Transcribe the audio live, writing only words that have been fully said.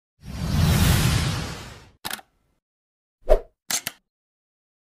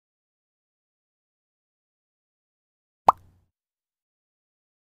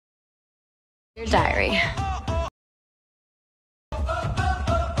Your diary.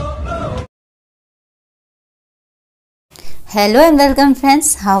 Hello and welcome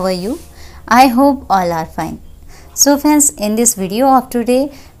friends, how are you? I hope all are fine. So friends, in this video of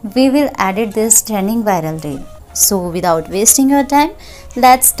today, we will edit this trending viral reel. So without wasting your time,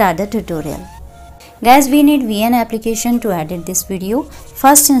 let's start the tutorial. Guys, we need VN application to edit this video.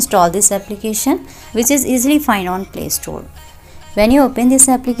 First install this application, which is easily found on Play Store. When you open this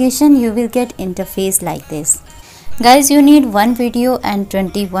application, you will get interface like this. Guys, you need one video and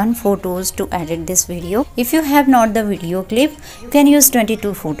 21 photos to edit this video. If you have not the video clip, you can use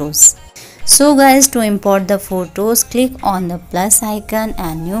 22 photos. So guys, to import the photos, click on the plus icon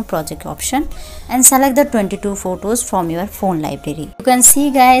and new project option and select the 22 photos from your phone library. You can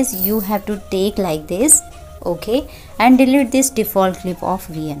see guys, you have to take like this, okay, and delete this default clip of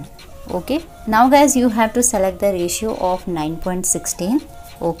VN. Okay, now guys, you have to select the ratio of 9.16.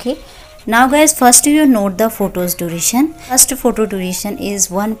 okay, now guys, first you note the photos duration. First photo duration is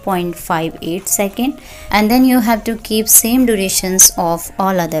 1.58 second, and then you have to keep same durations of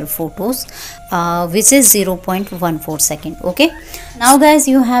all other photos, which is 0.14 second. Okay, now guys,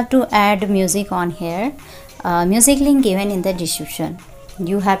 you have to add music on here. Music link given in the description.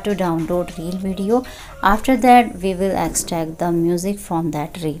 You have to download reel video. After that, we will extract the music from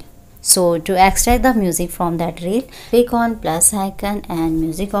that reel. So to extract the music from that reel, click on plus icon and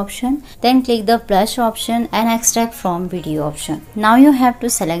music option, then click the plus option and extract from video option. Now you have to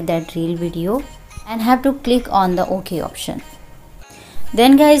select that reel video and have to click on the OK option.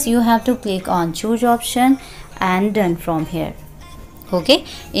 Then guys, you have to click on choose option and done from here. Okay,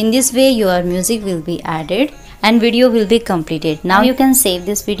 in this way your music will be added and video will be completed. Now you can save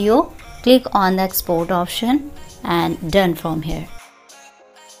this video, click on the export option and done from here.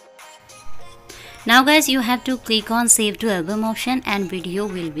 Now guys, you have to click on save to album option and video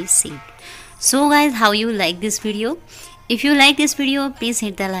will be saved. So guys, how you like this video? If you like this video, please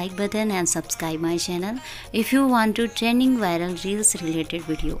hit the like button and subscribe my channel if you want to trending viral reels related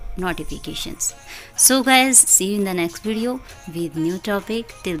video notifications. So guys, see you in the next video with new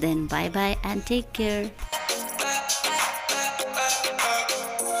topic. Till then, bye bye and take care.